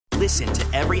Listen to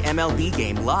every MLB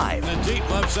game live. In the deep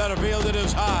left center field, it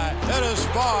is high, it is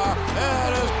far,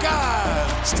 it is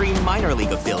gone. Stream minor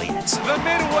league affiliates. The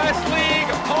Midwest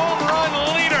League home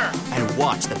run leader. And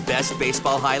watch the best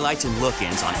baseball highlights and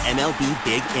look-ins on MLB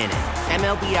Big Inning.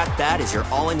 MLB At Bat is your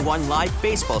all-in-one live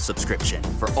baseball subscription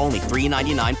for only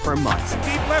 $3.99 per month.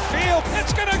 Deep left field,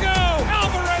 it's gonna go.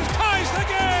 Alvarez ties the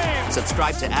game.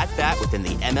 Subscribe to At Bat within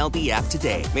the MLB app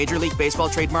today. Major League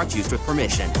Baseball trademarks used with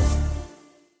permission.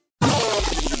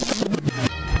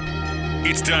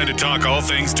 It's time to talk all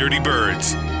things Dirty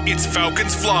Birds. It's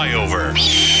Falcons Flyover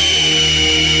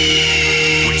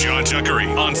with John Chuckery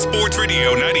on Sports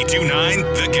Radio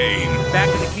 92.9 The Game.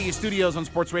 Back in the Kia Studios on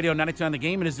Sports Radio 92.9 The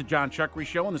Game. It is the John Chuckery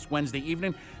Show on this Wednesday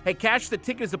evening. Hey, Cash the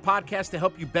Ticket is a podcast to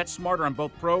help you bet smarter on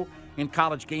both pro and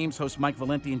college games. Host Mike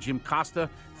Valenti and Jim Costa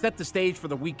set the stage for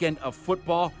the weekend of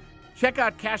football. Check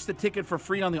out Cash the Ticket for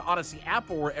free on the Odyssey app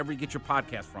or wherever you get your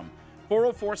podcast from.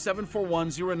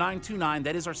 404-741-0929.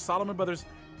 That is our Solomon Brothers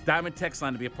Diamond text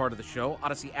line to be a part of the show.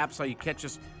 Odyssey app's how you catch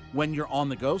us when you're on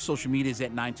the go. Social media is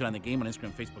at 929 The Game on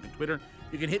Instagram, Facebook, and Twitter.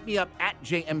 You can hit me up at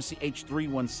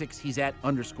JMCH316. He's at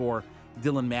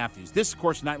 _Dylan Matthews. This, of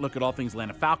course, tonight, look at all things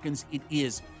Atlanta Falcons. It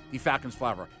is the Falcons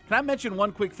Flyover. Can I mention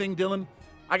one quick thing, Dylan?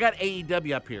 I got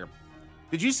AEW up here.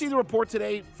 Did you see the report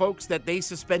today, folks, that they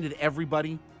suspended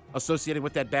everybody associated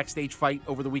with that backstage fight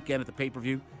over the weekend at the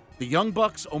pay-per-view? The Young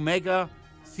Bucks, Omega,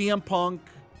 CM Punk,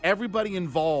 everybody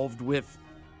involved with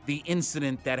the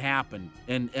incident that happened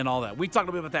and all that. We talked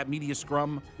a bit about that media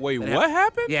scrum. Wait, what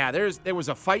happened? Yeah, there was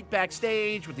a fight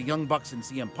backstage with the Young Bucks and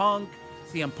CM Punk.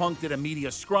 CM Punk did a media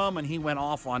scrum, and he went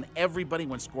off on everybody,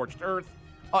 went scorched earth.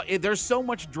 There's so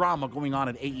much drama going on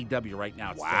at AEW right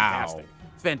now. It's fantastic.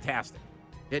 It's fantastic.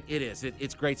 It is.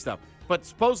 It's great stuff. But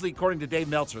supposedly, according to Dave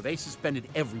Meltzer, they suspended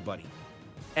everybody.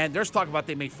 And there's talk about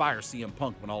they may fire CM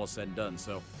Punk when all is said and done.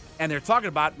 So, and they're talking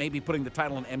about maybe putting the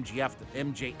title on MJF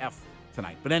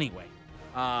tonight. But anyway,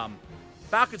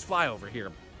 Falcons Flyover here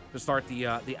to start the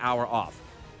hour off.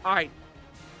 All right,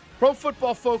 Pro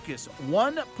Football Focus,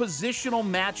 one positional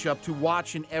matchup to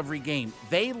watch in every game.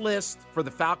 They list for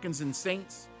the Falcons and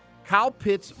Saints, Kyle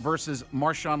Pitts versus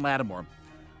Marshawn Lattimore.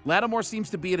 Lattimore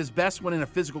seems to be at his best when in a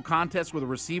physical contest with a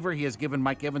receiver. He has given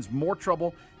Mike Evans more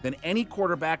trouble than any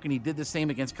quarterback, and he did the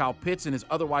same against Kyle Pitts in his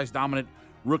otherwise dominant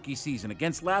rookie season.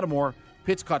 Against Lattimore,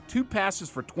 Pitts caught 2 passes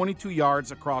for 22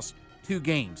 yards across 2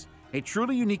 games. A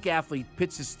truly unique athlete,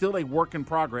 Pitts is still a work in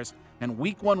progress, and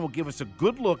Week 1 will give us a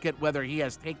good look at whether he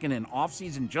has taken an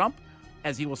offseason jump,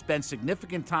 as he will spend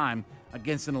significant time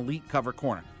against an elite cover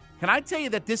corner. Can I tell you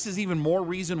that this is even more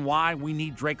reason why we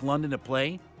need Drake London to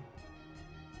play?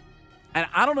 And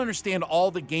I don't understand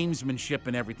all the gamesmanship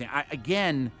and everything.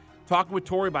 Again, talking with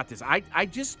Tori about this, I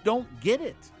just don't get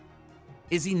it.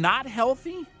 Is he not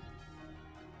healthy?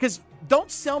 Because don't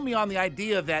sell me on the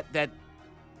idea that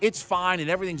it's fine and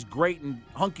everything's great and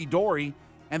hunky-dory,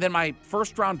 and then my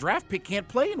first-round draft pick can't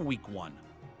play in Week 1.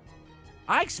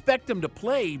 I expect him to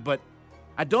play, but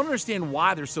I don't understand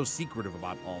why they're so secretive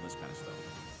about all this kind of stuff.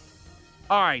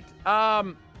 All right.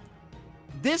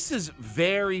 This is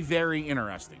very, very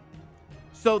interesting.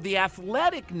 So The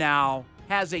Athletic now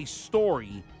has a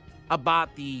story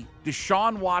about the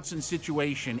Deshaun Watson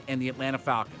situation and the Atlanta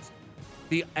Falcons.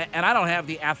 And I don't have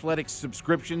the Athletic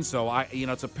subscription, so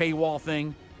it's a paywall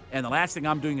thing. And the last thing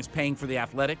I'm doing is paying for the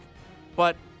Athletic.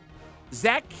 But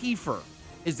Zach Kiefer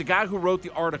is the guy who wrote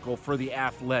the article for the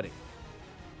Athletic.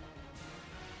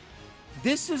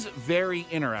 This is very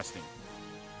interesting.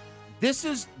 This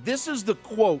is the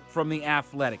quote from the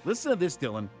Athletic. Listen to this,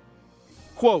 Dylan.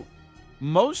 Quote,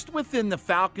 "Most within the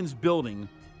Falcons building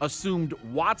assumed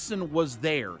Watson was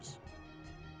theirs.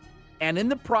 And in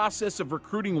the process of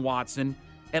recruiting Watson,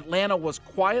 Atlanta was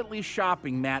quietly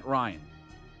shopping Matt Ryan.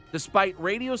 Despite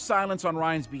radio silence on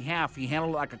Ryan's behalf, he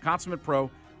handled it like a consummate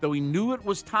pro, though he knew it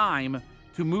was time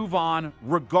to move on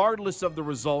regardless of the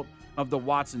result of the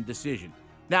Watson decision."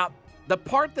 Now, the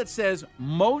part that says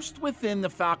most within the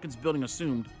Falcons building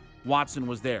assumed Watson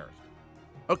was theirs.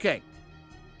 Okay,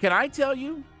 can I tell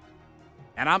you,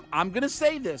 and I'm going to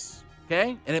say this,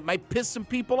 okay, and it might piss some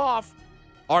people off,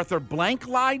 Arthur Blank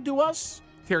lied to us,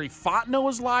 Terry Fontenot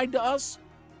has lied to us,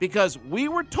 because we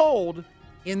were told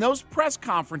in those press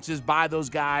conferences by those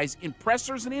guys, in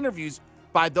pressers and interviews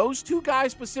by those 2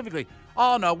 guys specifically,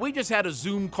 oh no, we just had a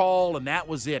Zoom call and that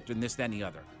was it, and this, that, and the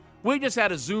other. We just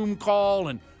had a Zoom call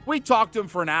and we talked to him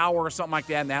for an hour or something like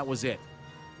that, and that was it.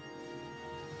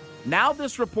 Now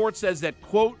this report says that,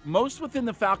 quote, "most within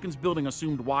the Falcons building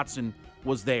assumed Watson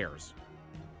was theirs."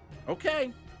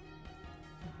 Okay.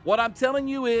 What I'm telling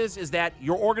you is that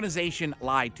your organization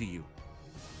lied to you.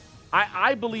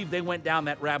 I believe they went down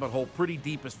that rabbit hole pretty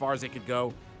deep as far as they could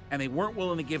go, and they weren't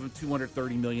willing to give him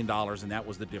 $230 million, and that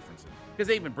was the difference. Because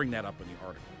they even bring that up in the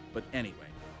article. But anyway.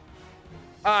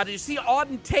 Did you see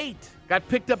Auden Tate got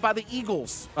picked up by the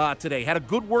Eagles today? Had a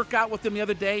good workout with them the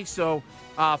other day. So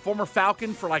former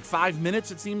Falcon for like 5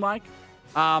 minutes, it seemed like.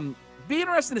 Be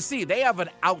interesting to see. They have an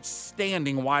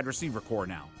outstanding wide receiver core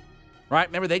now. Right?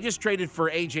 Remember, they just traded for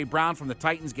A.J. Brown from the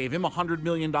Titans, gave him $100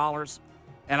 million.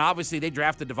 And obviously, they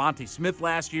drafted Devontae Smith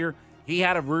last year. He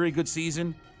had a really good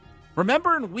season.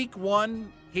 Remember in week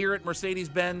 1 here at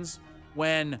Mercedes-Benz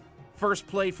when first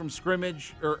play from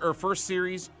scrimmage or first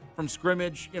series from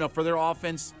scrimmage, for their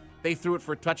offense, they threw it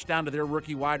for a touchdown to their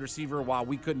rookie wide receiver while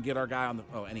we couldn't get our guy on the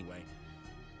 – oh, anyway.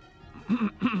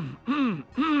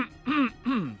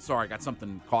 Sorry, I got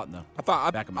something caught in the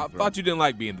back of my throat. I thought you didn't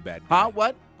like being the bad guy. Huh?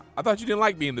 What? I thought you didn't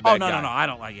like being the bad guy. No, I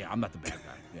don't like. Yeah, I'm not the bad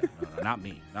guy. Yeah, no, not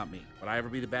me. Would I ever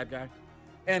be the bad guy?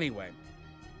 Anyway,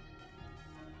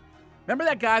 remember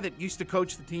that guy that used to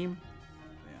coach the team?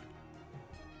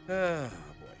 Yeah. Oh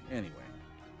boy. Anyway,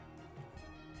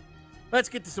 let's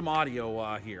get to some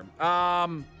audio here.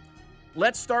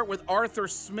 Let's start with Arthur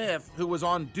Smith, who was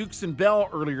on Dukes and Bell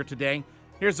earlier today.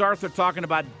 Here's Arthur talking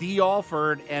about D.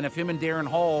 Alford and if him or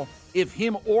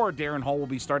Darren Hall will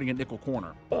be starting at nickel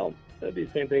corner. Well, that'd be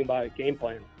the same thing by game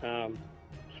plan.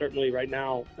 Certainly right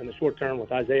now in the short term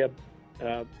with Isaiah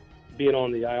being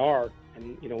on the IR,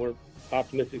 and, we're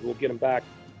optimistic we'll get him back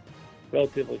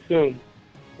relatively soon.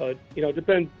 But, it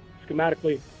depends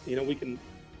schematically.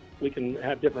 We can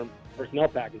have different personnel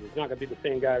packages. It's not going to be the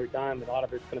same guy every time. A lot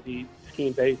of it's going to be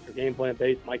scheme-based or game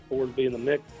plan-based. Mike Ford will be in the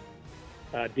mix,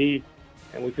 D,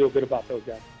 and we feel good about those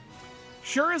guys.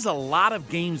 Sure is a lot of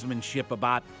gamesmanship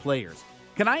about players.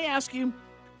 Can I ask you,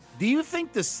 do you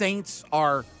think the Saints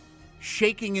are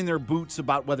shaking in their boots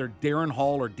about whether Darren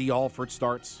Hall or D. Alford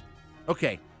starts?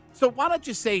 Okay, so why not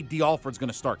just say D. Alford's going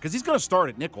to start? Because he's going to start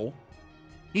at nickel.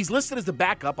 He's listed as the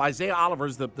backup. Isaiah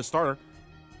Oliver's the starter.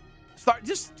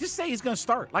 Just say he's going to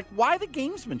start. Like, why the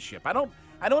gamesmanship? I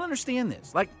don't understand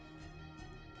this. Like,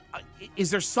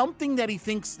 is there something that he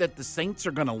thinks that the Saints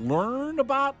are going to learn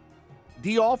about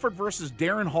D. Alford versus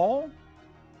Darren Hall?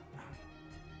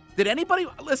 Did anybody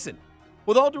listen?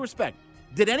 With all due respect,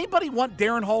 did anybody want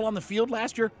Darren Hall on the field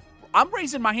last year? I'm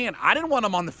raising my hand. I didn't want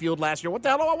him on the field last year. What the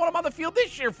hell do I want him on the field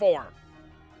this year for?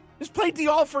 Just play D.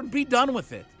 Alford and be done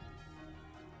with it.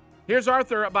 Here's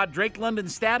Arthur about Drake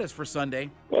London's status for Sunday.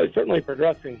 Well, he's certainly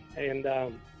progressing, and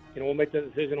we'll make the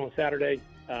decision on Saturday.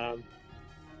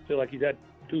 Feel like he's had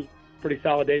 2 pretty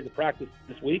solid days of practice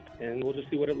this week, and we'll just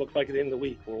see what it looks like at the end of the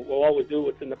week. We'll always do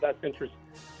what's in the best interest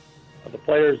of the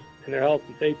players and their health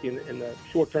and safety in the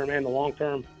short term and the long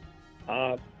term.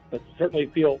 But certainly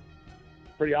feel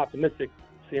pretty optimistic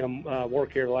seeing him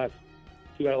work here the last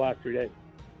 2 out of the last 3 days.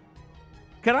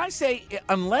 Can I say,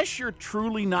 unless you're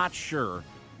truly not sure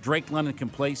Drake London can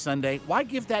play Sunday, why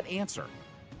give that answer?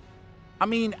 I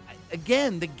mean,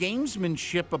 again, the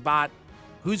gamesmanship about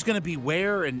who's going to be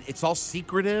where, and it's all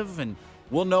secretive, and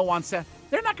we'll know on Saturday.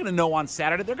 They're not going to know on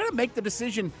Saturday. They're going to make the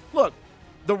decision. Look,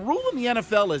 the rule in the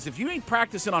NFL is if you ain't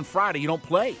practicing on Friday, you don't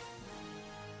play.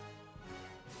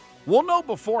 We'll know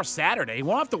before Saturday.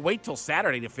 We'll have to wait till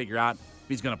Saturday to figure out if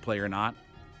he's going to play or not.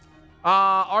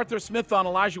 Arthur Smith on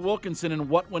Elijah Wilkinson and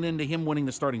what went into him winning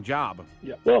the starting job.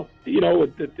 Yeah, well,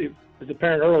 it was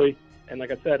apparent early, and like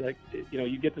I said,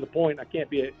 you get to the point, I can't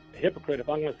be a hypocrite. If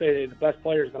I'm going to say the best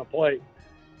player is going to play,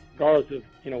 regardless of,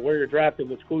 where you're drafted,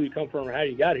 what school you come from, or how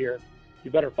you got here,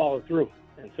 you better follow through.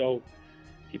 And so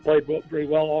he played very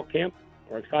well all camp.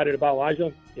 We're excited about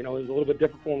Elijah. It was a little bit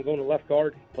different for him going to left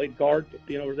guard. He played guard, but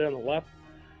being over there on the left.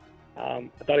 I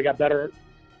thought he got better,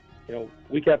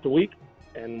 week after week,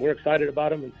 and we're excited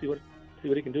about him and see what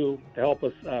he can do to help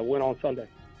us win on Sunday.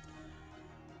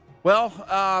 Well,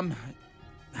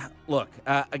 look,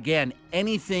 again,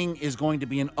 anything is going to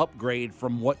be an upgrade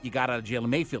from what you got out of Jalen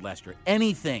Mayfield last year.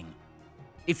 Anything.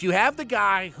 If you have the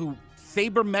guy who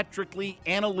sabermetrically,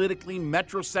 analytically,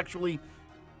 metrosexually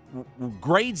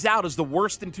grades out as the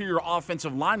worst interior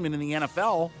offensive lineman in the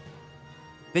NFL,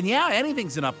 then yeah,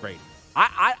 anything's an upgrade.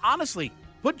 I honestly,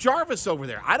 put Jarvis over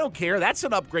there. I don't care. That's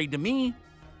an upgrade to me.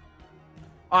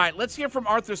 All right, let's hear from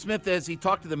Arthur Smith as he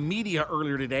talked to the media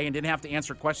earlier today and didn't have to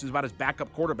answer questions about his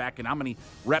backup quarterback and how many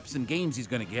reps and games he's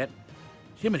going to get.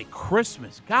 Jiminy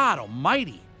Christmas, God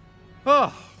almighty.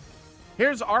 Oh,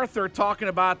 here's Arthur talking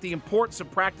about the importance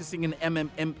of practicing in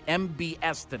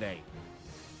MBS today.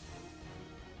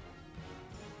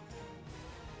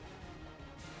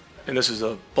 And this is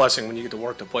a blessing when you get to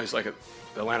work at a place like the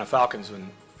Atlanta Falcons, and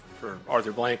for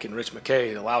Arthur Blank and Rich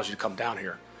McKay, it allows you to come down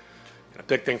here. And a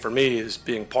big thing for me is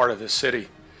being part of this city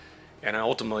And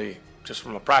ultimately, just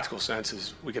from a practical sense,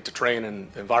 is we get to train in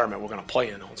the environment we're going to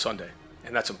play in on Sunday.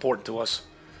 And that's important to us,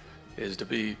 is to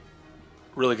be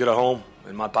really good at home.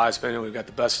 In my biased opinion, we've got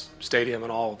the best stadium in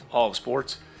all of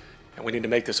sports, and we need to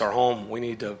make this our home. We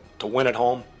need to win at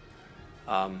home.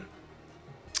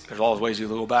 There's always ways you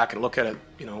go back and look at it,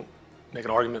 make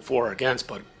an argument for or against,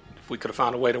 but if we could have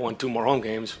found a way to win 2 more home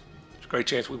games, there's a great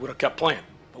chance we would have kept playing,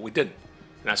 but we didn't.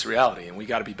 And that's the reality, and we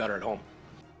got to be better at home.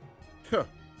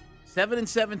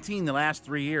 7-17 the last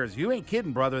 3 years. You ain't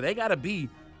kidding, brother. They got to be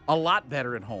a lot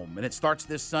better at home, and it starts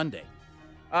this Sunday.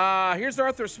 Here's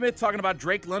Arthur Smith talking about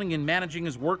Drake London and managing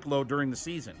his workload during the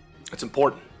season. It's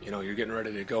important. You're getting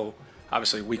ready to go.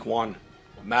 Obviously, week 1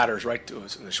 matters right to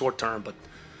us in the short term, but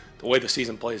the way the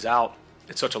season plays out,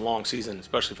 it's such a long season,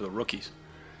 especially for the rookies.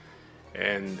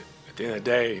 And at the end of the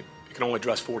day, you can only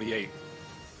dress 48.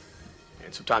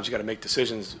 And sometimes you got to make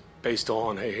decisions based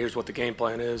on, hey, here's what the game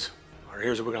plan is, or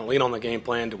here's what we're going to lean on the game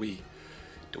plan. Do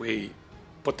we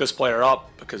put this player up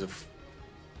because if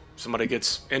somebody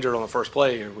gets injured on the first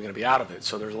play, are we going to be out of it?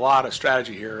 So there's a lot of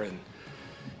strategy here, and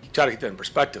you try to get that in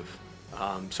perspective.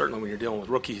 Certainly when you're dealing with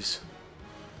rookies,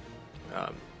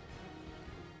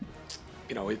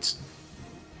 everything's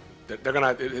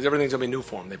gonna be new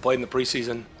for them. They played in the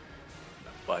preseason,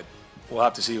 but we'll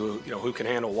have to see who can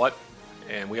handle what,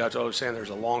 and we have to understand there's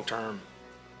a long-term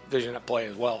vision at play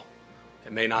as well.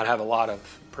 It may not have a lot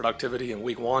of productivity in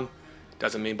week 1.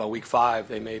 Doesn't mean by week 5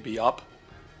 they may be up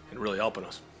and really helping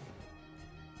us.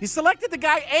 He selected the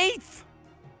guy 8th.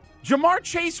 Jamar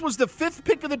Chase was the 5th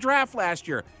pick of the draft last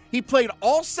year. He played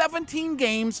all 17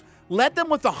 games, led them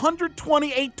with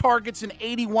 128 targets and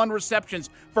 81 receptions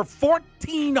for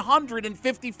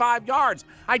 1,455 yards.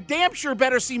 I damn sure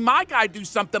better see my guy do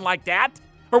something like that.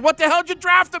 Or what the hell did you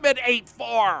draft him at 8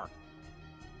 for?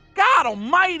 God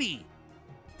almighty.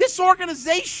 This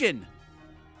organization.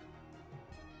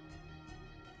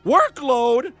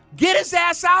 Workload, get his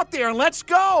ass out there and let's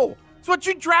go. That's what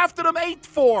you drafted him 8th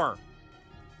for.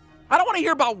 I don't want to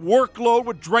hear about workload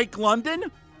with Drake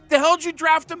London. The hell did you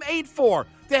draft him 8 for?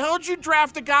 The hell did you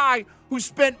draft a guy who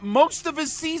spent most of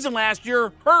his season last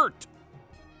year hurt?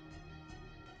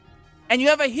 And you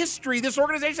have a history, this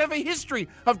organization have a history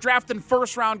of drafting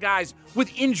first-round guys with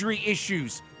injury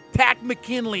issues. Pat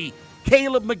McKinley,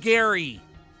 Caleb McGarry.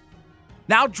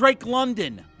 Now Drake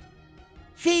London.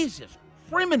 Jesus,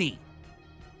 criminy.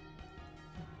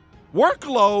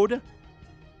 Workload.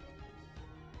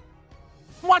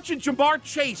 I'm watching Jamar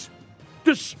Chase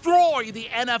destroy the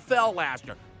NFL last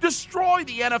year. Destroy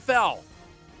the NFL.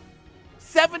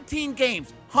 17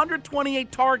 games,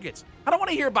 128 targets. I don't want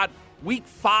to hear about week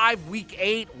 5, week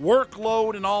 8,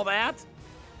 workload and all that.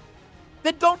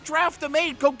 Then don't draft him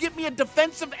 8. Go get me a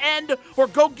defensive end or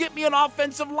go get me an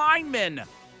offensive lineman.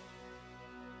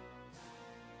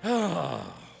 God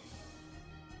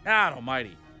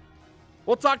almighty.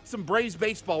 We'll talk some Braves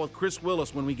baseball with Chris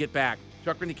Willis when we get back.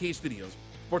 Chuck Rennie Key Studios.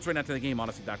 Sports right now to the game,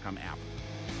 Odyssey.com app.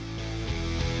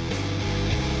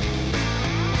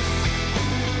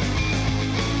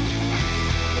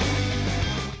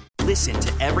 Listen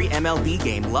to every MLB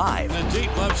game live. In the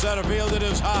deep left center field, it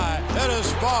is high, it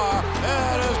is far,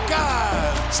 it is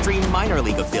God. Stream minor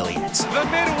league affiliates. The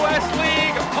Midwest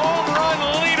League home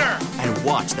run leader. And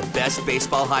watch the best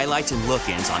baseball highlights and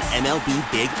look-ins on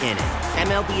MLB Big Inning.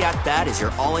 MLB At Bat is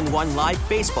your all-in-one live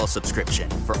baseball subscription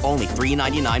for only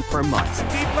 $3.99 per month.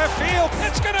 Deep left field,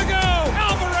 it's gonna go.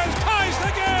 Alvarez ties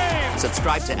the game.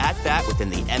 Subscribe to At Bat within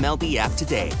the MLB app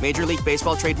today. Major League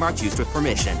Baseball trademarks used with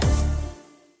permission.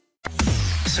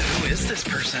 So who is this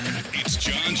person? It's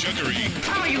John Chuckery.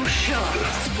 Are you sure?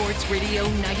 Sports Radio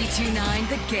 92.9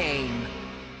 The Game.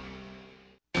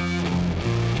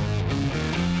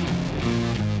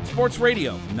 Sports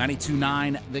Radio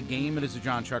 92.9 The Game. It is the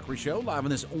John Chuckery Show live on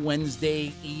this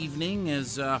Wednesday evening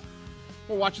as we're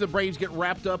watching the Braves get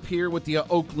wrapped up here with the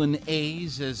Oakland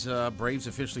A's as Braves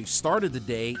officially started the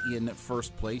day in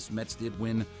first place. Mets did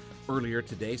win earlier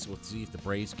today, so let's see if the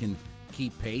Braves can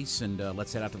keep pace, and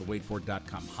let's head out to the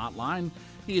waitfor.com hotline.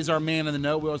 He is our man in the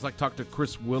know. We always like to talk to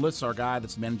Chris Willis, our guy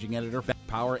that's managing editor for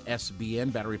Power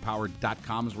SBN.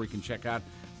 BatteryPower.com is where you can check out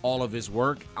all of his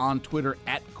work. On Twitter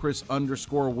at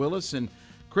Chris_Willis. And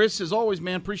Chris, as always,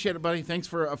 man, appreciate it, buddy. Thanks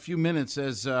for a few minutes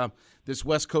as this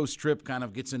West Coast trip kind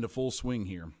of gets into full swing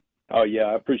here. Oh yeah,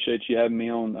 I appreciate you having me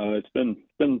on. It's been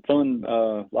fun,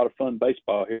 a lot of fun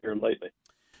baseball here lately.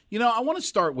 You know, I want to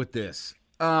start with this.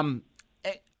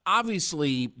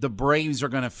 Obviously, the Braves are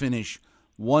going to finish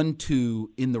 1-2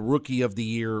 in the Rookie of the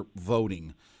Year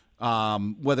voting.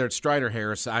 Whether it's Strider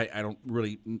Harris, I don't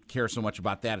really care so much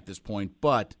about that at this point.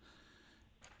 But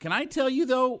can I tell you,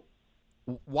 though,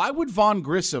 why would Vaughn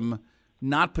Grissom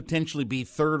not potentially be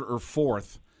third or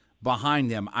fourth behind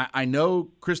them? I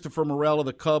know Christopher Morel of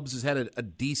the Cubs has had a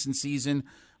decent season.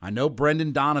 I know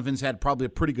Brendan Donovan's had probably a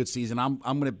pretty good season. I'm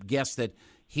going to guess that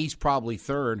he's probably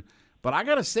third. But I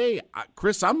got to say,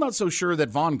 Chris, I'm not so sure that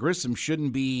Vaughn Grissom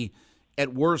shouldn't be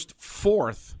at worst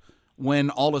fourth when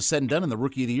all is said and done in the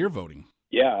Rookie of the Year voting.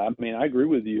 Yeah, I mean, I agree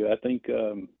with you. I think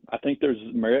there's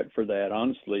merit for that,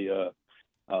 honestly.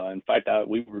 In fact,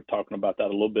 we were talking about that a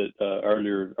little bit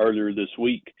earlier this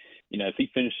week. You know, if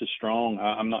he finishes strong,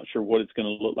 I'm not sure what it's going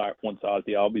to look like once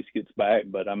Ozzie Albies gets back.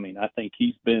 But, I mean, I think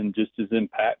he's been just as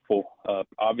impactful.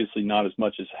 Obviously not as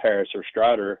much as Harris or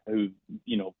Strider, who've,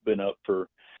 been up for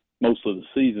most of the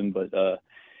season. But,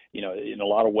 in a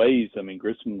lot of ways, I mean,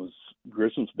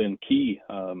 Grissom's been key.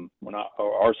 When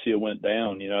Arcia went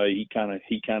down, he kind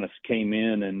of came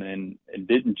in and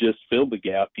didn't just fill the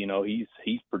gap.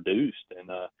 He's produced, and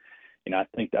I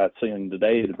think I'd seen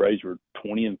today the Braves were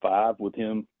 20-5 with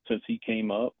him since he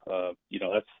came up.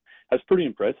 That's pretty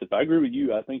impressive. I agree with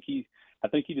you. I think he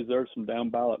deserves some down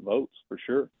ballot votes for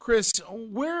sure. Chris,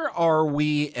 where are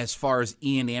we as far as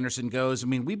Ian Anderson goes? I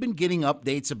mean, we've been getting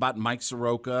updates about Mike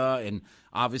Soroka, and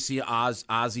obviously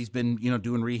Ozzie's been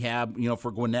doing rehab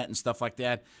for Gwinnett and stuff like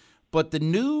that. But the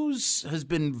news has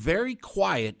been very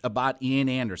quiet about Ian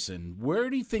Anderson. Where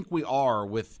do you think we are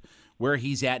with where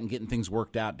he's at and getting things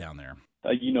worked out down there?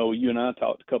 You and I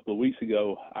talked a couple of weeks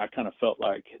ago. I kind of felt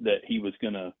like that he was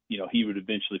going to, he would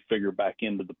eventually figure back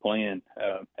into the plan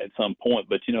at some point.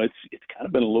 But, it's kind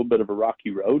of been a little bit of a rocky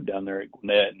road down there at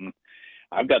Gwinnett. And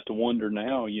I've got to wonder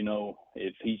now,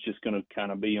 if he's just going to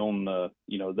kind of be on the,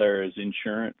 there as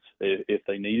insurance if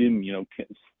they need him,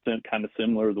 kind of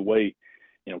similar the way,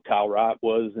 Kyle Wright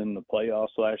was in the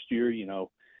playoffs last year,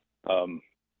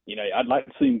 I'd like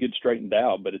to see him get straightened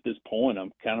out, but at this point,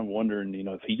 I'm kind of wondering,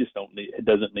 if he just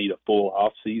doesn't need a full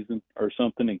off season or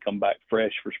something and come back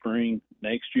fresh for spring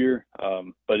next year.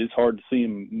 But it's hard to see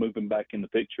him moving back in the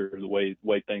picture the way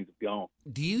things have gone.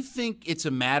 Do you think it's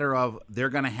a matter of they're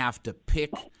going to have to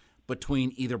pick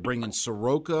between either bringing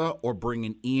Soroka or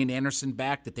bringing Ian Anderson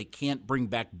back, that they can't bring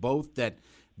back both, that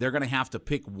they're going to have to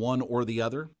pick one or the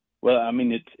other? Well, I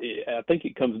mean, I think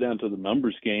it comes down to the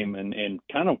numbers game and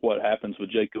kind of what happens with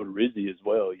Jake Odorizzi as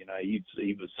well.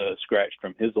 He was scratched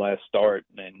from his last start,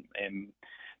 and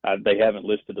they haven't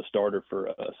listed a starter for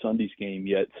a Sunday's game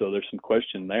yet, so there's some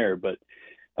question there. But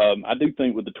I do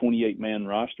think with the 28-man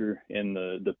roster and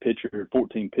the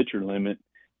 14-pitcher limit,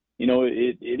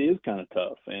 it is kind of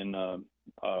tough, and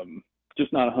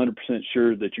just not 100%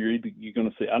 sure that you're going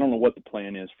to see. I don't know what the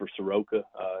plan is for Soroka.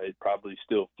 It's probably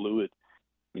still fluid.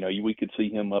 We could see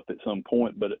him up at some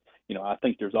point, but I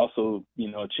think there's also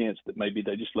a chance that maybe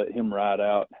they just let him ride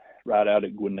out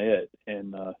at Gwinnett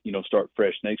and start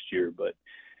fresh next year. But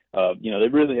they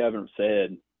really haven't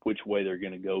said which way they're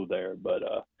going to go there. But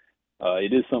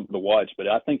it is something to watch. But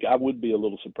I think I would be a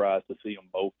little surprised to see them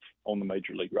both on the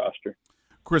major league roster.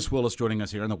 Chris Willis joining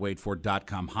us here on the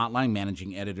WadeFord.com hotline,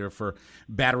 managing editor for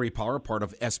Battery Power, part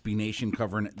of SB Nation,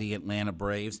 covering the Atlanta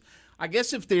Braves. I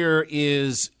guess if there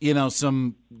is,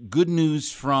 some good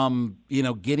news from,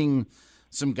 getting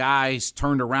some guys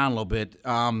turned around a little bit,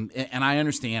 and I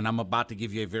understand I'm about to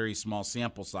give you a very small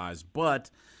sample size, but,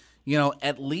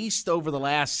 at least over the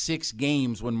last 6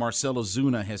 games when Marcell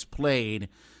Ozuna has played,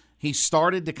 he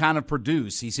started to kind of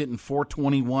produce. He's hitting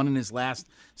 .421 in his last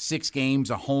 6 games,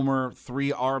 a homer,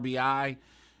 3 RBI.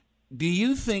 Do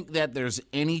you think that there's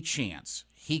any chance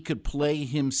he could play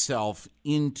himself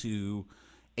into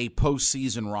a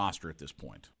postseason roster at this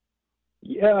point?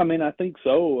 Yeah, I mean, I think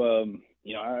so.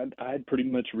 I had pretty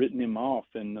much written him off,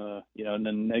 and and then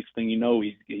the next thing you know,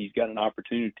 he's got an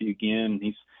opportunity again.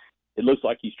 It looks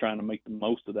like he's trying to make the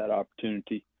most of that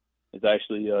opportunity. It's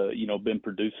actually been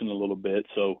producing a little bit,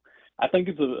 so I think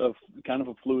it's a kind of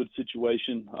a fluid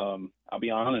situation. I'll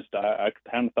be honest, I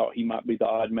kind of thought he might be the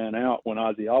odd man out when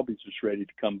Ozzie Albies was ready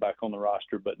to come back on the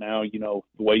roster, but now the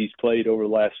way he's played over the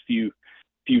last few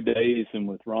days, and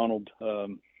with Ronald,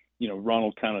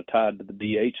 Ronald kind of tied to the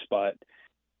DH spot,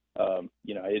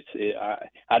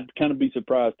 I'd kind of be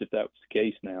surprised if that was the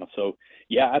case now. So,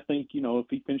 yeah, I think, if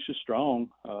he finishes strong,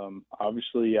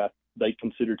 obviously they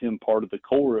considered him part of the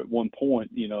core at one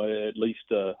point, at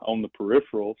least on the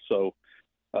peripheral. So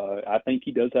I think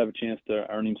he does have a chance to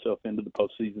earn himself into the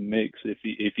postseason mix if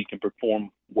he can perform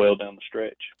well down the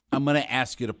stretch. I'm going to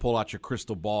ask you to pull out your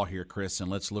crystal ball here, Chris, and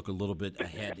let's look a little bit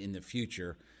ahead in the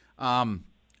future.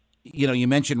 You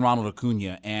mentioned Ronald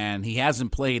Acuna, and he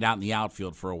hasn't played out in the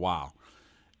outfield for a while.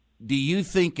 Do you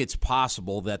think it's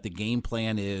possible that the game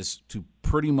plan is to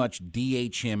pretty much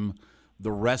DH him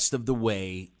the rest of the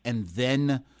way and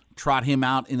then trot him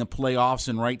out in the playoffs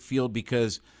in right field?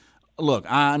 Because, look,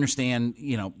 I understand,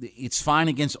 it's fine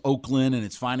against Oakland and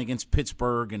it's fine against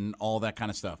Pittsburgh and all that kind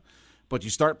of stuff. But you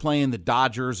start playing the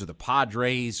Dodgers or the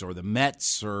Padres or the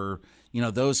Mets or,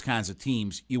 those kinds of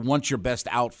teams, you want your best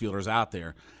outfielders out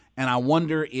there. And I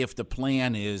wonder if the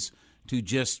plan is to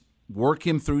just work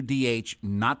him through DH,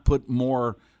 not put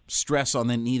more stress on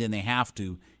the knee than they have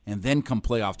to, and then come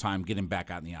playoff time, get him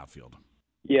back out in the outfield.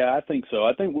 Yeah, I think so.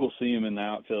 I think we'll see him in the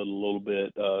outfield a little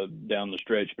bit down the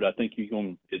stretch, but I think it's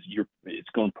going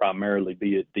to primarily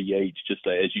be at DH, just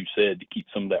as you said, to keep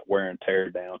some of that wear and tear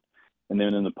down. And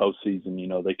then in the postseason,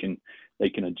 they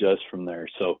can adjust from there.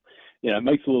 So, it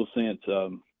makes a little sense.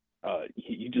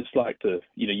 You just like to,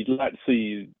 you'd like to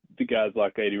see the guys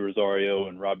like Eddie Rosario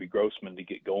and Robbie Grossman to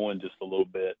get going just a little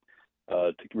bit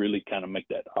to really kind of make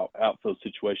that outfield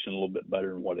situation a little bit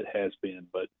better than what it has been.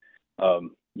 But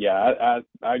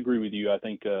I agree with you. I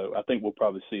think we'll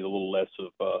probably see a little less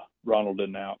of Ronald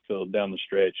in the outfield down the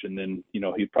stretch, and then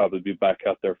he'll probably be back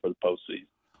out there for the postseason.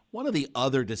 One of the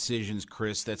other decisions,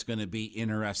 Chris, that's going to be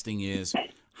interesting is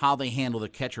how they handle the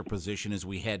catcher position as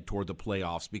we head toward the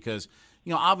playoffs, because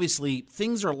obviously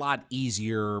things are a lot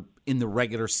easier in the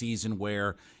regular season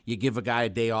where you give a guy a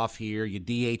day off here, you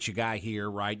DH a guy here,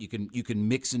 right? You can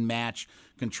mix and match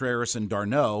Contreras and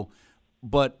d'Arnaud.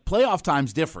 But playoff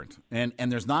time's different, and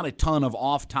there's not a ton of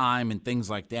off time and things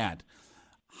like that.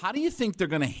 How do you think they're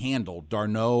going to handle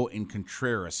d'Arnaud and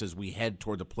Contreras as we head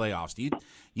toward the playoffs? Do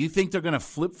you think they're going to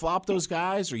flip-flop those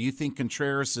guys, or you think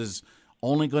Contreras is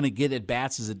only going to get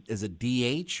at-bats as a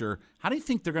DH, or how do you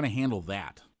think they're going to handle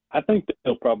that? I think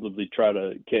they'll probably try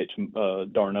to catch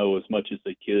d'Arnaud as much as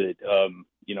they could,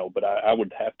 but I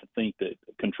would have to think that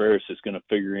Contreras is going to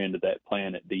figure into that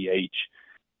plan at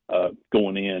DH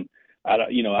going in. I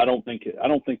don't think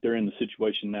they're in the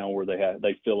situation now where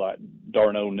they feel like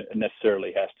d'Arnaud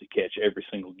necessarily has to catch every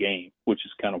single game, which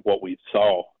is kind of what we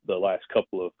saw the last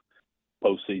couple of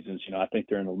postseasons. I think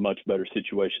they're in a much better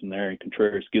situation there, and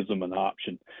Contreras gives them an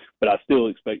option. But I still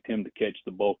expect him to catch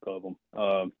the bulk of them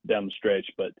down the stretch.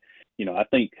 But I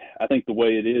think the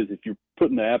way it is, if you're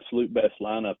putting the absolute best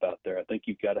lineup out there, I think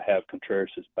you've got to have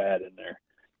Contreras' bat in there.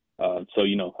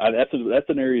 That's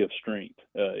an area of strength.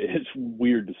 It's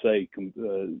weird to say,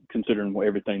 considering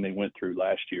everything they went through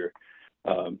last year.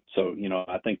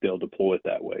 I think they'll deploy it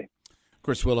that way.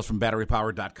 Chris Willis from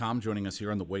BatteryPower.com joining us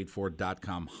here on the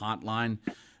WadeFord.com hotline.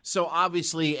 So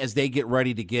obviously, as they get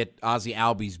ready to get Ozzie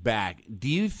Albies back, do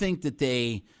you think that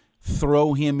they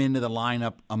throw him into the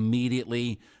lineup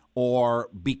immediately, or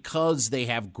because they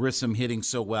have Grissom hitting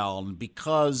so well and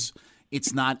because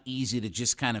it's not easy to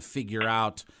just kind of figure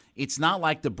out? It's not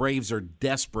like the Braves are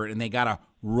desperate and they got to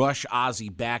rush Ozzie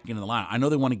back into the lineup. I know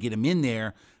they want to get him in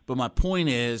there, but my point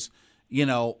is,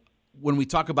 when we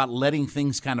talk about letting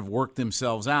things kind of work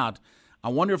themselves out, I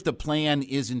wonder if the plan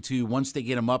isn't to, once they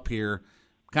get him up here,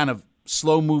 kind of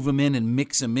slow move him in and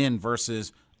mix him in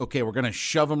versus, okay, we're going to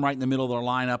shove him right in the middle of their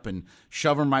lineup and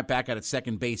shove him right back out at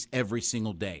second base every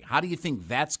single day. How do you think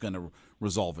that's going to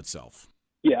resolve itself?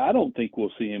 Yeah, I don't think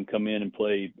we'll see him come in and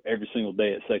play every single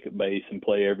day at second base and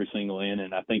play every single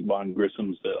inning. I think Vaughn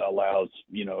Grissom's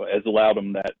has allowed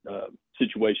him that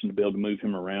situation to be able to move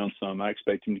him around some. I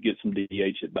expect him to get some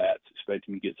DH at bats, expect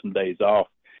him to get some days off,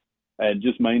 and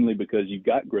just mainly because you've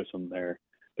got Grissom there,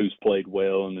 who's played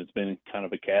well and has been kind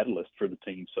of a catalyst for the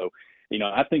team. So,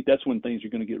 I think that's when things are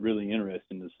going to get really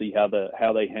interesting to see how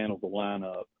they handle the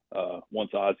lineup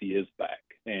once Ozzie is back.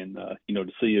 And, to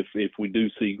see if we do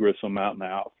see Grissom out in the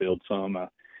outfield some,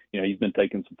 he's been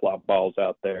taking some flop balls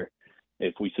out there.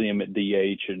 If we see him at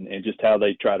DH and just how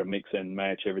they try to mix and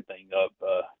match everything up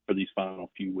for these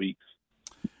final few weeks.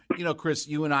 Chris,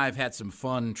 you and I have had some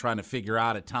fun trying to figure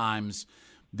out at times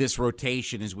this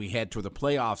rotation as we head toward the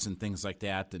playoffs and things like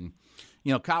that. And,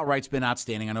 Kyle Wright's been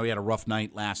outstanding. I know he had a rough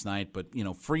night last night, but,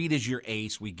 Fried is your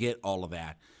ace. We get all of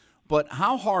that. But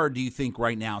how hard do you think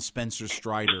right now Spencer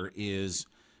Strider is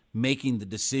making the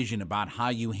decision about how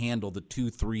you handle the 2,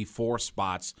 3, 4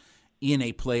 spots in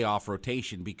a playoff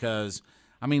rotation? Because,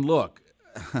 look,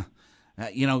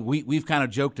 we've kind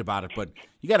of joked about it, but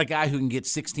you got a guy who can get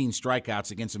 16 strikeouts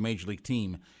against a major league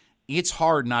team. It's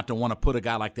hard not to want to put a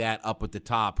guy like that up at the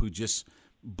top who just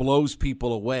blows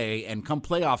people away. And come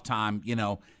playoff time,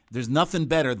 there's nothing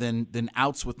better than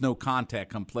outs with no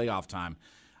contact come playoff time.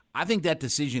 I think that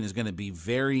decision is going to be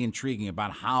very intriguing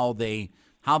about how they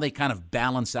kind of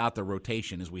balance out the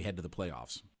rotation as we head to the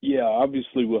playoffs. Yeah,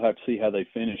 obviously we'll have to see how they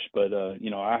finish. But,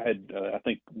 I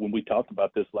think when we talked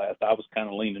about this last, I was kind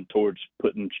of leaning towards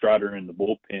putting Strider in the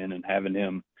bullpen and having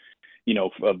him,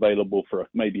 available for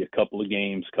maybe a couple of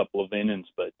games, couple of innings.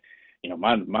 But,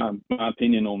 my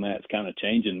opinion on that is kind of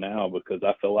changing now, because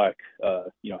I feel like,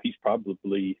 he's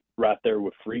probably right there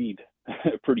with Fried,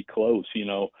 pretty close.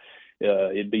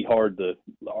 It'd be hard to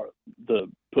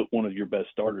put one of your best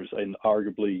starters, and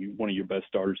arguably one of your best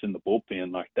starters, in the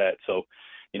bullpen like that. So,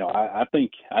 I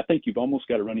think you've almost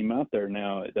got to run him out there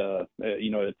now at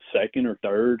second or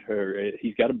third, or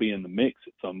he's got to be in the mix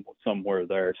at somewhere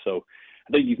there. So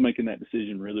I think he's making that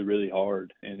decision really, really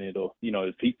hard, and it'll,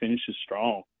 if he finishes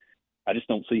strong, I just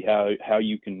don't see how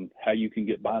you can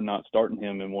get by not starting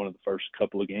him in one of the first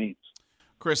couple of games.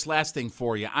 Chris, last thing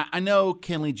for you. I know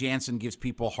Kenley Jansen gives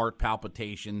people heart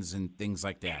palpitations and things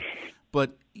like that.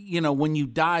 But, when you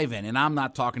dive in, and I'm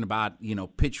not talking about,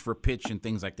 pitch for pitch and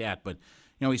things like that, but,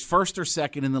 he's first or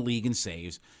second in the league in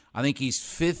saves. I think he's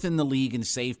fifth in the league in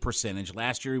save percentage.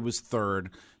 Last year he was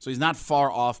third, so he's not far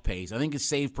off pace. I think his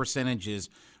save percentage is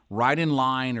right in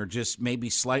line or just maybe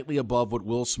slightly above what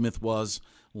Will Smith was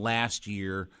last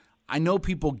year. I know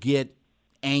people get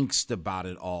angst about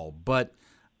it all, but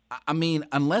I mean,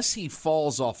 unless he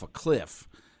falls off a cliff,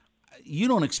 you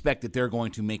don't expect that they're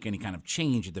going to make any kind of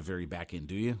change at the very back end,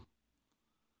 do you?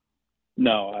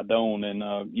 No, I don't. And,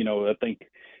 I think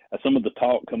some of the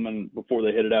talk coming before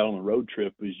they headed out on the road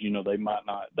trip is, they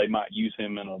might use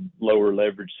him in a lower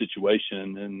leverage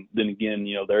situation. And then again,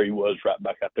 there he was right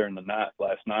back out there in the ninth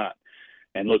last night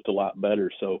and looked a lot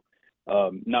better. So,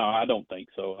 no, I don't think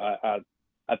so.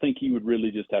 I think he would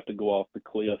really just have to go off the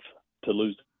cliff to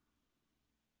lose.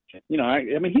 I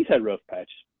mean, he's had rough patches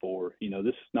before. This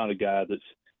is not a guy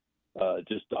that's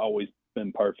just always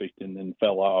been perfect and then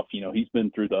fell off. He's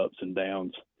been through the ups and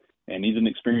downs, and he's an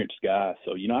experienced guy.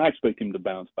 So, I expect him to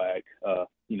bounce back. I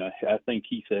think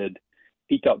he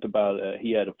talked about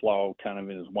he had a flaw kind of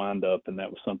in his windup, and that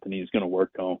was something he was going to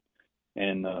work on.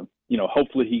 And,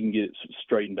 hopefully he can get it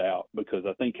straightened out, because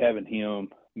I think having him,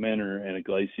 Menor, and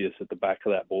Iglesias at the back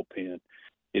of that bullpen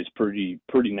is pretty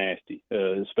nasty,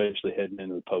 especially heading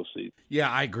into the postseason. Yeah,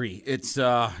 I agree. It's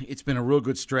been a real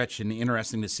good stretch, and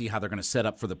interesting to see how they're going to set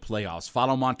up for the playoffs.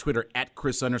 Follow him on Twitter at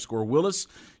Chris_Willis.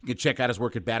 You can check out his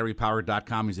work at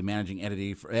BatteryPower.com. He's the managing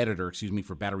editor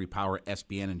for Battery Power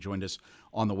SBN, and joined us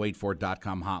on the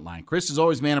WaitFor.com hotline. Chris, as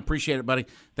always, man, appreciate it, buddy.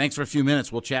 Thanks for a few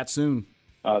minutes. We'll chat soon.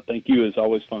 Thank you. It's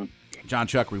always fun. John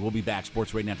Chuckery will be back.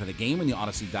 Sports Radio After the Game and the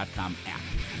Odyssey.com app.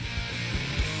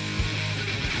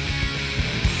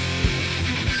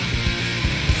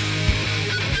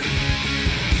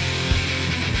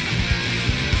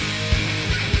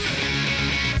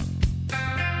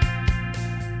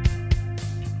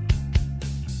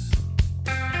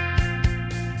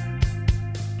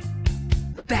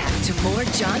 More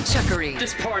John Chuckery.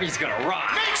 This party's gonna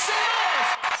rock. Make some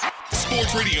noise!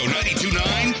 Sports Radio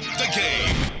 92.9, The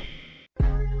Game.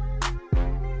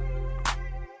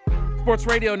 Sports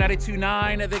Radio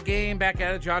 92.9, The Game. Back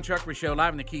at it, John Chuckery Show,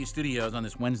 live in the Key Studios on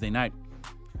this Wednesday night.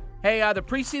 Hey, the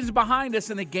preseason's behind us,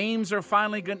 and the games are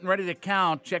finally getting ready to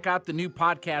count. Check out the new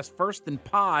podcast, First and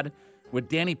Pod, with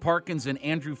Danny Parkins and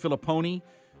Andrew Filipponi.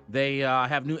 They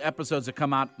have new episodes that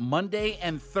come out Monday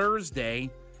and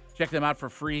Thursday. Check them out for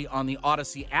free on the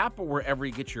Odyssey app or wherever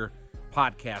you get your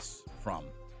podcasts from.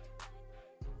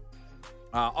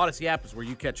 Odyssey app is where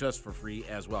you catch us for free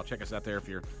as well. Check us out there if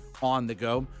you're on the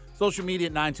go. Social media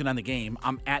at 929 The Game.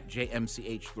 I'm at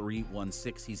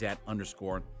JMCH316. He's at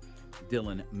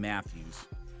 _Dylan Matthews.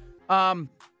 In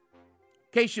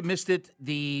case you missed it,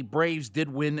 the Braves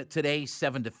did win today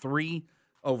 7-3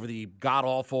 over the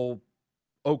god-awful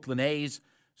Oakland A's.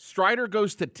 Strider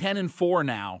goes to 10-4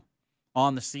 now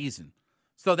on the season.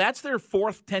 So that's their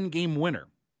fourth 10-game winner.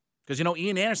 Because,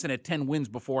 Ian Anderson had 10 wins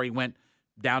before he went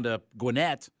down to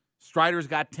Gwinnett. Strider's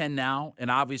got 10 now,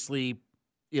 and obviously,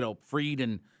 Fried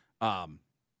and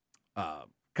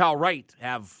Kyle Wright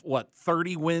have,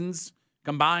 30 wins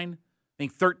combined? I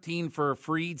think 13 for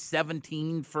Fried,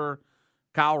 17 for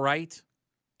Kyle Wright.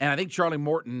 And I think Charlie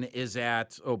Morton is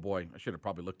at, oh boy, I should have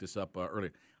probably looked this up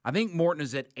earlier. I think Morton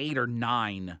is at 8 or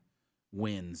 9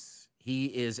 wins. He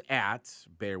is at,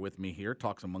 bear with me here,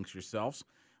 talks amongst yourselves.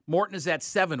 Morton is at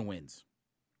 7 wins.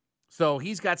 So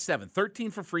he's got 7. 13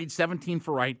 for Fried, 17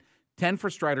 for Wright, 10 for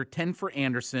Strider, 10 for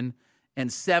Anderson,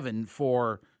 and 7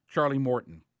 for Charlie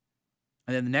Morton.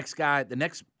 And then the next guy, the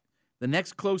next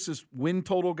closest win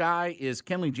total guy is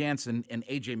Kenley Jansen and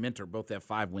A.J. Minter. Both have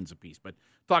 5 wins apiece. But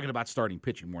talking about starting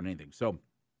pitching more than anything. So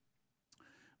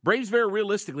Braves very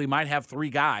realistically might have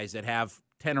 3 guys that have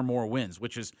 10 or more wins,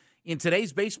 which is, in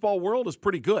today's baseball world, is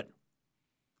pretty good.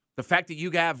 The fact that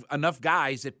you have enough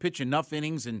guys that pitch enough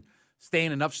innings and stay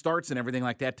in enough starts and everything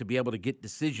like that to be able to get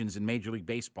decisions in Major League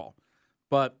Baseball.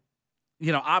 But,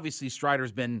 obviously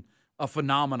Strider's been a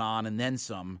phenomenon and then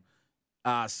some.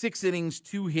 6 innings,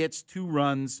 2 hits, 2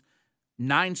 runs,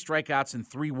 9 strikeouts, and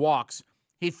 3 walks.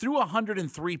 He threw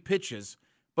 103 pitches,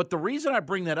 but the reason I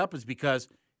bring that up is because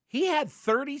he had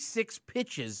 36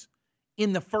 pitches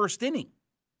in the first inning.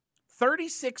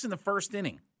 36 in the first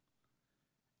inning.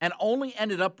 And only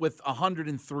ended up with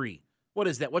 103. What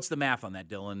is that? What's the math on that,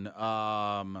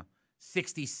 Dylan?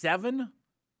 67?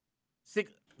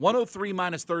 103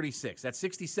 minus 36. That's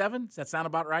 67? Does that sound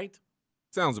about right?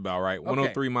 Sounds about right.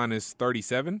 103 minus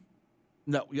 37?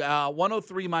 No,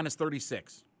 103 minus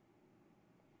 36.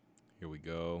 Here we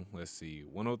go. Let's see.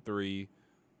 103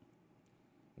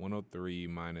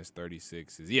 minus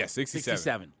 36 is, 67.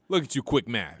 67. Look at you, quick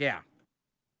math. Yeah.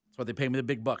 That's what they pay me the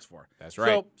big bucks for. That's right.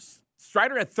 So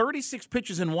Strider had 36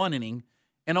 pitches in 1 inning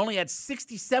and only had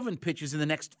 67 pitches in the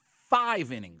next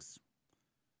 5 innings.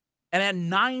 And had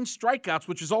 9 strikeouts,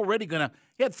 which is already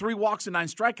he had 3 walks and 9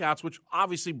 strikeouts, which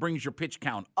obviously brings your pitch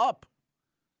count up.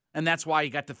 And that's why he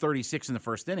got to 36 in the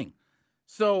first inning.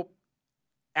 So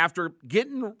after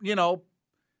getting,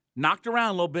 knocked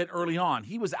around a little bit early on,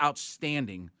 he was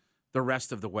outstanding the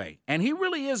rest of the way. And he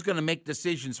really is going to make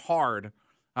decisions hard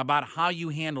about how you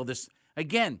handle this.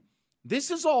 Again,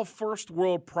 this is all first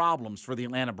world problems for the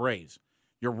Atlanta Braves.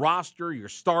 Your roster, your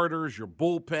starters, your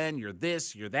bullpen, your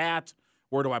this, your that.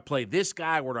 Where do I play this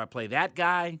guy? Where do I play that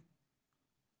guy?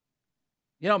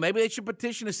 Maybe they should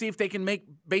petition to see if they can make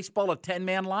baseball a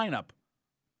 10-man lineup.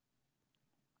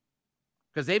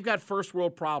 Because they've got first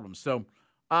world problems. So,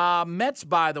 Mets,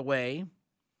 by the way,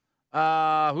 Mets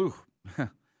are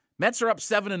up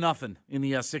 7-0 in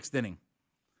the 6th inning.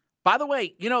 By the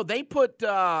way, they put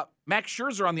Max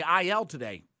Scherzer on the IL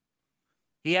today.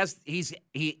 It's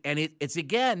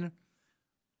again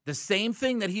the same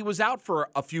thing that he was out for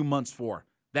a few months for,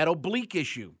 that oblique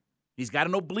issue. He's got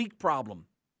an oblique problem.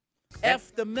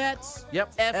 F the Mets.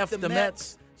 Yep, F the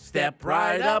Mets. Step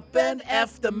right up and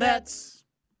F the Mets.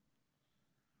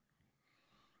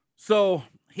 So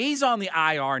he's on the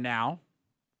IR now.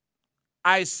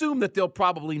 I assume that they'll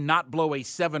probably not blow a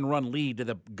 7-run lead to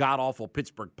the god-awful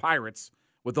Pittsburgh Pirates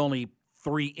with only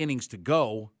 3 innings to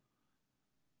go.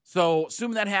 So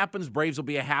assuming that happens, Braves will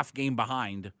be a half game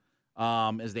behind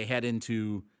as they head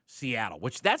into Seattle,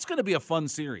 which that's going to be a fun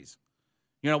series.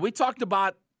 We talked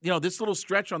about, this little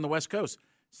stretch on the West Coast.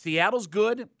 Seattle's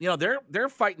good. They're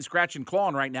fighting, scratching,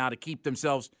 clawing right now to keep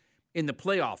themselves in the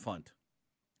playoff hunt.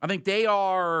 I think they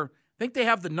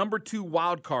have the number 2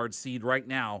 wild card seed right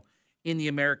now in the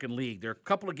American League. They're a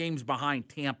couple of games behind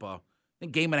Tampa. I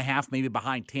think game and a half maybe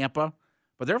behind Tampa.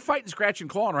 But they're fighting, scratching,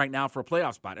 clawing right now for a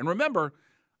playoff spot. And remember,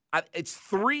 it's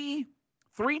three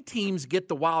teams get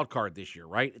the wild card this year,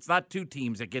 right? It's not 2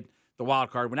 teams that get the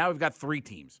wild card. But now we've got 3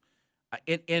 teams.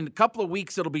 In a couple of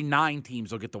weeks, it'll be 9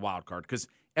 teams that'll get the wild card because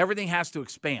everything has to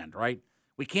expand, right?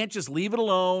 We can't just leave it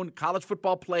alone, college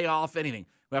football playoff, anything.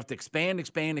 We have to expand,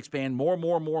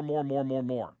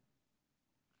 more.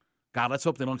 God, let's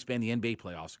hope they don't expand the NBA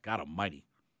playoffs. God almighty.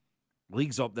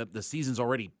 The season's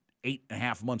already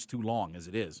 8.5 months too long as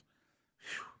it is.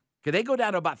 Whew. Could they go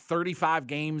down to about 35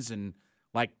 games and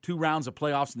like 2 rounds of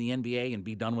playoffs in the NBA and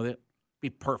be done with it? Be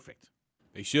perfect.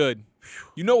 They should.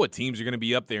 You know what teams are going to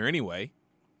be up there anyway.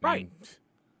 Right.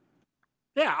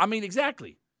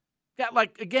 Exactly. Yeah,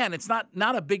 again, it's not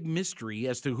a big mystery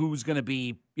as to who's going to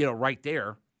be, right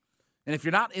there. And if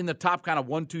you're not in the top kind of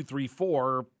 1, 2, 3,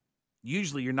 4,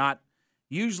 usually you're not.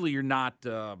 Usually you're not.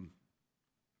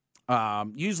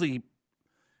 Usually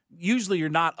you're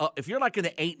not. If you're like in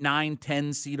the 8, 9,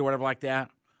 10 seed or whatever like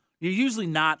that, you're usually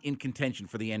not in contention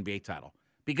for the NBA title.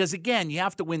 Because, again, you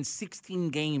have to win 16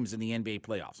 games in the NBA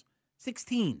playoffs.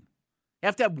 16. You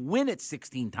have to win it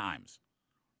 16 times.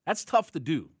 That's tough to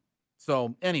do.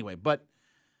 So, anyway, but,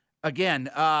 again,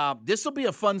 this will be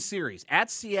a fun series. At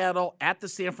Seattle, at the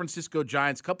San Francisco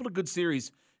Giants, a couple of good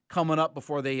series coming up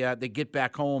before they get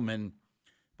back home. And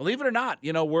believe it or not,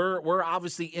 we're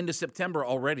obviously into September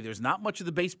already. There's not much of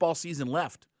the baseball season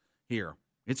left here.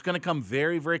 It's going to come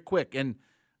very, very quick. And,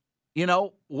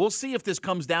 we'll see if this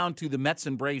comes down to the Mets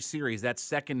and Braves series, that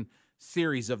second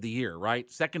series of the year, right?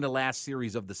 Second to last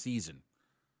series of the season.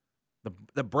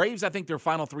 The Braves, I think their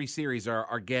final 3 series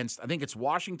are against, I think it's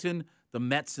Washington, the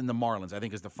Mets, and the Marlins, I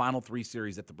think is the final 3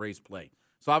 series that the Braves play.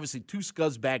 So obviously 2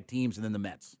 scuzzbag teams and then the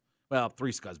Mets. Well,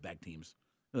 3 scuzzbag teams.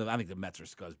 I think the Mets are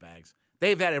scuzzbags.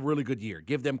 They've had a really good year.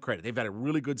 Give them credit. They've had a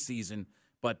really good season,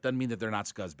 but doesn't mean that they're not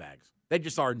scuzzbags. They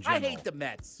just are in general. I hate the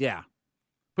Mets. Yeah.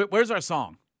 But where's our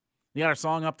song? You got our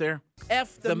song up there?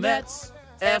 F the Mets,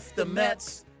 F the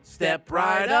Mets, step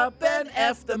right up and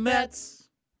F the Mets.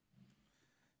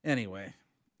 Anyway,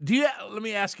 let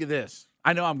me ask you this.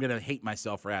 I know I'm going to hate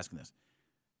myself for asking this.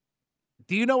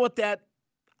 Do you know what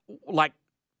like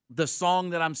the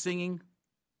song that I'm singing?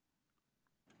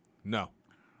 No.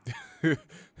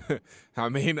 I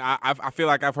mean, I feel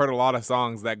like I've heard a lot of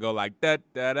songs that go like da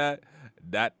da da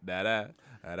da da da.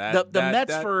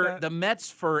 The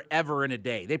Mets forever and a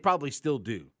day. They probably still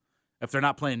do if they're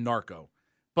not playing Narco.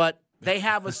 But they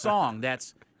have a song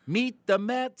that's meet the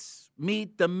Mets,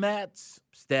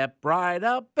 step right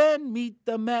up and meet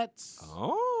the Mets.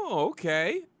 Oh,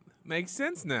 okay. Makes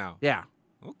sense now. Yeah.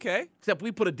 Okay. Except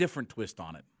we put a different twist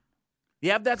on it.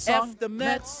 You have that song? F the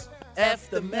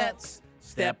Mets,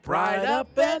 step right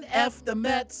up and F the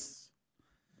Mets.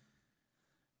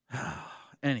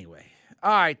 Anyway. All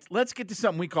right, let's get to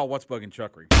something we call What's Bugging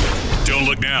Chuckery. Don't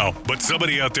look now, but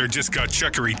somebody out there just got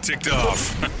Chuckery ticked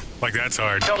off. Like that's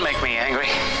hard. Don't make me angry.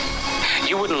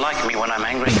 You wouldn't like me when I'm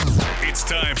angry. It's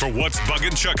time for What's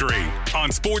Bugging Chuckery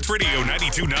on Sports Radio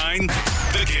 92.9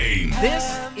 The Game.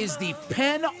 This is the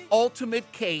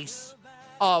penultimate case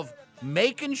of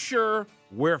making sure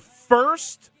we're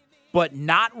first but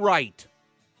not right.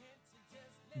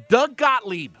 Doug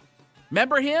Gottlieb.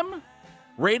 Remember him?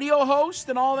 Radio host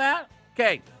and all that?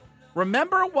 Okay,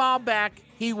 remember a while back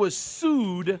he was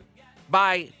sued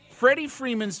by Freddie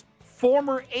Freeman's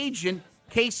former agent,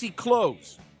 Casey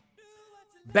Close.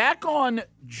 Back on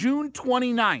June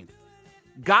 29th,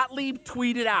 Gottlieb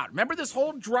tweeted out. Remember this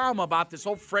whole drama about this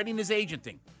whole Freddie and his agent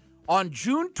thing? On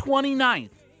June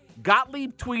 29th,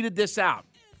 Gottlieb tweeted this out.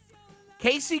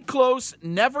 Casey Close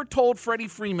never told Freddie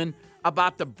Freeman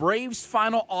about the Braves'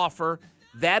 final offer.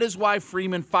 That is why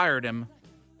Freeman fired him.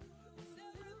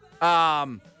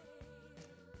 And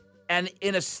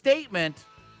in a statement,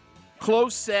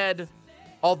 Close said,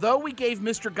 although we gave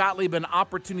Mr. Gottlieb an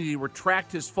opportunity to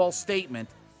retract his false statement,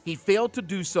 he failed to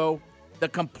do so. The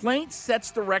complaint sets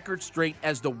the record straight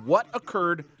as to what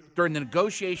occurred during the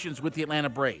negotiations with the Atlanta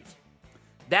Braves.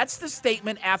 That's the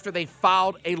statement after they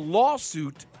filed a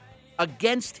lawsuit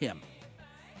against him.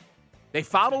 They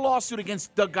filed a lawsuit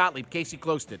against Doug Gottlieb, Casey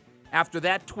Close did, after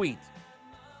that tweet.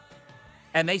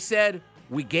 And they said,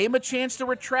 we gave him a chance to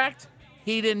retract.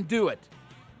 He didn't do it.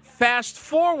 Fast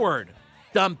forward.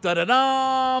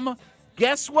 Dum-da-da-dum.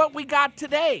 Guess what we got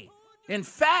today? In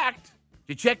fact,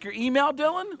 did you check your email,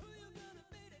 Dylan?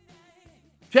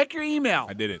 Check your email.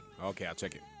 I didn't. Okay, I'll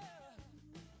check it.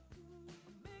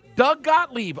 Doug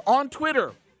Gottlieb on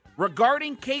Twitter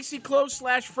regarding Casey Close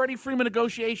 / Freddie Freeman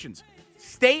negotiations.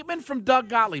 Statement from Doug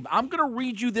Gottlieb. I'm going to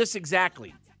read you this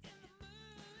exactly.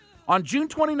 On June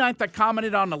 29th, I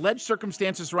commented on alleged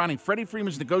circumstances surrounding Freddie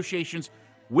Freeman's negotiations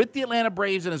with the Atlanta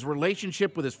Braves and his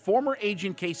relationship with his former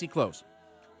agent, Casey Close.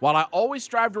 While I always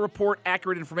strive to report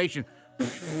accurate information,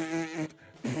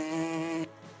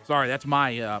 sorry, that's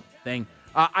my thing,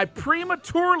 I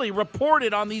prematurely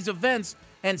reported on these events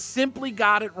and simply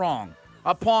got it wrong.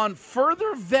 Upon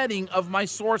further vetting of my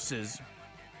sources,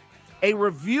 a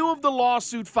review of the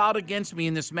lawsuit filed against me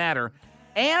in this matter,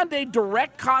 and a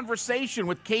direct conversation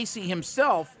with Casey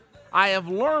himself, I have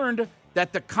learned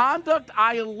that the conduct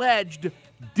I alleged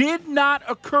did not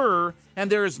occur, and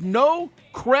there is no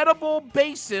credible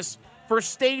basis for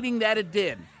stating that it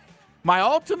did. My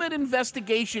ultimate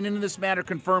investigation into this matter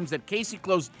confirms that Casey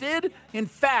Close did, in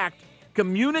fact,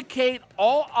 communicate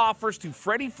all offers to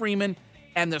Freddie Freeman,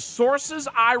 and the sources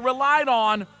I relied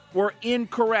on were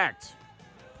incorrect.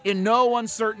 In no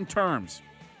uncertain terms.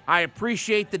 I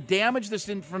appreciate the damage this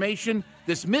misinformation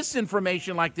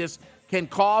like this can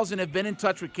cause, and have been in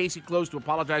touch with Casey Close to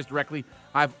apologize directly.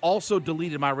 I've also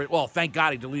deleted thank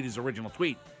God he deleted his original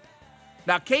tweet.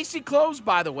 Now, Casey Close,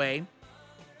 by the way,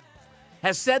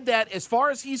 has said that as far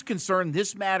as he's concerned,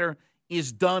 this matter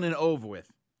is done and over with.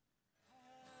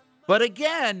 But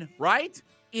again, right,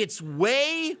 it's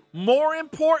way more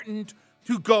important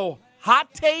to go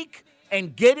hot take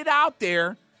and get it out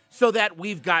there so that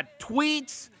we've got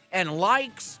tweets and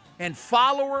likes and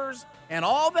followers and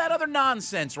all that other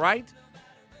nonsense, right?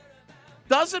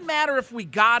 Doesn't matter if we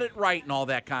got it right and all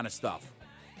that kind of stuff.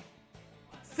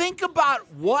 Think about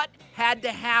what had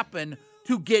to happen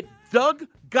to get Doug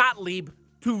Gottlieb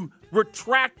to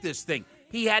retract this thing.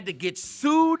 He had to get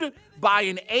sued by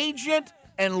an agent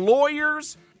and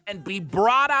lawyers and be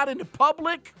brought out into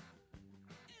public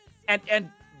and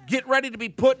get ready to be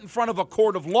put in front of a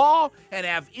court of law and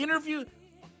have interviews.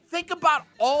 Think about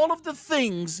all of the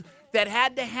things that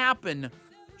had to happen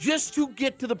just to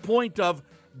get to the point of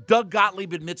Doug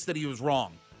Gottlieb admits that he was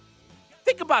wrong.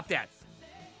 Think about that.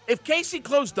 If Casey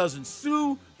Close doesn't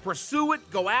sue, pursue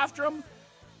it, go after him,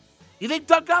 you think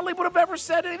Doug Gottlieb would have ever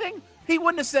said anything? He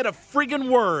wouldn't have said a friggin'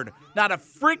 word. Not a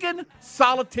friggin'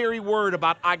 solitary word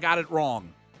about I got it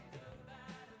wrong.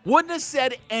 Wouldn't have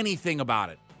said anything about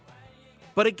it.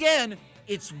 But again,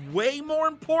 it's way more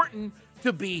important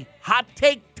to be Hot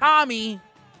Take Tommy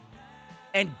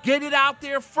and get it out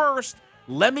there first.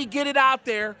 Let me get it out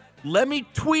there. Let me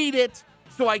tweet it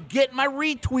so I get my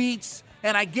retweets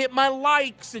and I get my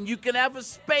likes, and you can have a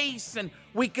space, and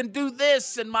we can do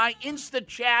this, and my Insta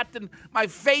chat and my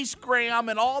Facegram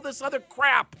and all this other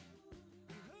crap.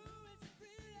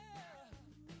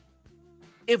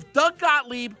 If Doug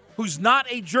Gottlieb, who's not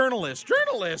a journalist,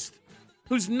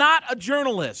 who's not a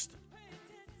journalist,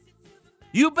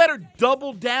 you better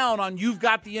double down on you've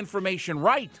got the information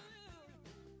right.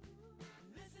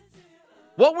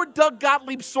 What were Doug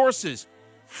Gottlieb's sources?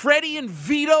 Freddie and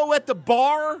Vito at the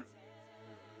bar?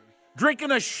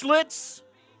 Drinking a Schlitz?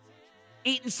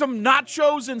 Eating some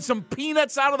nachos and some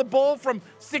peanuts out of the bowl from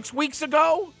 6 weeks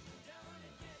ago?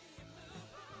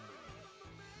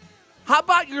 How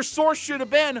about your source should have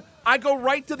been, I go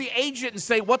right to the agent and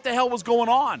say, what the hell was going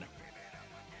on?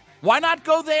 Why not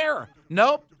go there?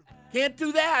 Nope, can't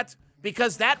do that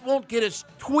because that won't get us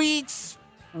tweets,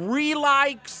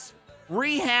 relikes,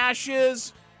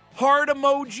 rehashes, heart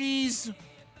emojis,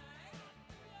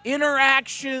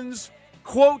 interactions,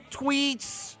 quote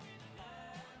tweets,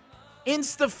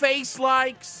 Insta face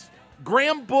likes,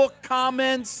 Graham book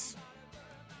comments.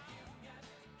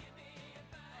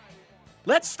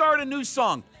 Let's start a new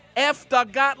song. F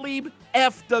Doug Gottlieb,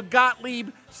 F Doug Gottlieb.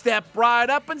 Step right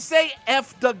up and say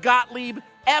F Doug Gottlieb,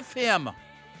 F him.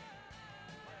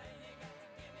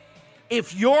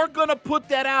 If you're going to put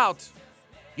that out,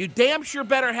 you damn sure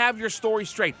better have your story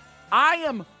straight. I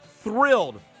am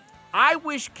thrilled. I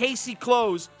wish Casey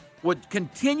Close would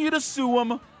continue to sue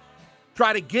him,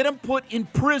 try to get him put in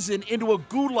prison into a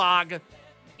gulag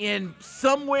in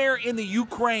somewhere in the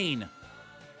Ukraine.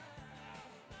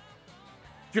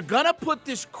 If you're going to put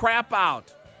this crap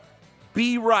out,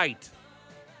 be right.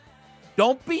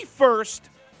 Don't be first,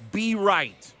 be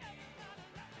right.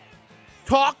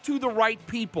 Talk to the right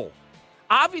people.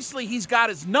 Obviously, he's got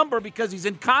his number because he's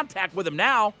in contact with him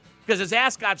now because his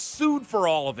ass got sued for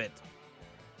all of it.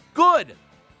 Good.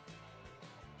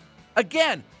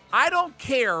 Again, I don't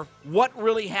care what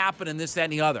really happened in this, that,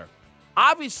 and the other.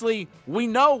 Obviously, we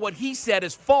know what he said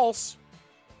is false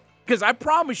because I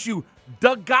promise you,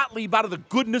 Doug Gottlieb, out of the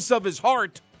goodness of his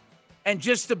heart and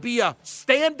just to be a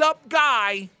stand-up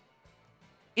guy,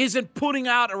 isn't putting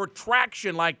out a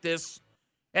retraction like this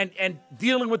and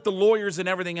dealing with the lawyers and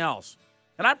everything else.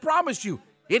 And I promise you,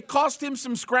 it cost him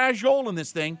some scratch-hole in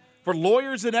this thing for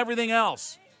lawyers and everything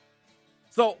else.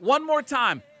 So one more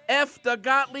time, F Doug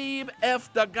Gottlieb,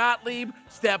 F Doug Gottlieb,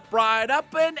 step right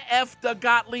up and F Doug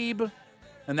Gottlieb.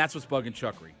 And that's what's bugging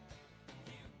Chuckery.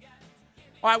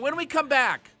 All right, when we come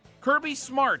back, Kirby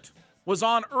Smart was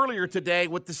on earlier today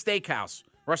with the Steakhouse.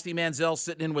 Rusty Manziel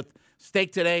sitting in with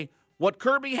Steak today. What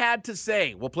Kirby had to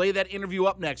say. We'll play that interview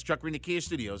up next. Chuckery in the Kia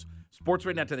Studios. Sports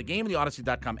right now to the game and the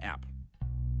Odyssey.com app.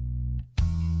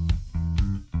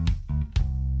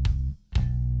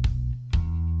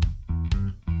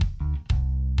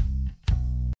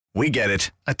 We get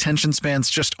it. Attention spans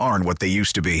just aren't what they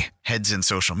used to be. Heads in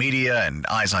social media and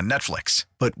eyes on Netflix.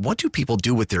 But what do people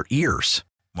do with their ears?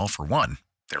 Well, for one,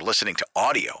 they're listening to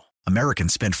audio.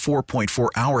 Americans spend 4.4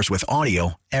 hours with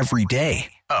audio every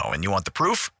day. Oh, and you want the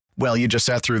proof? Well, you just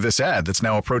sat through this ad that's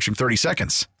now approaching 30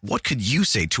 seconds. What could you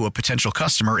say to a potential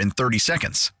customer in 30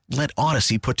 seconds? Let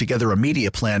Odyssey put together a media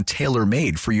plan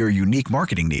tailor-made for your unique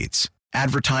marketing needs.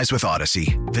 Advertise with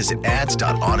Odyssey. Visit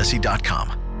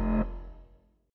ads.odyssey.com.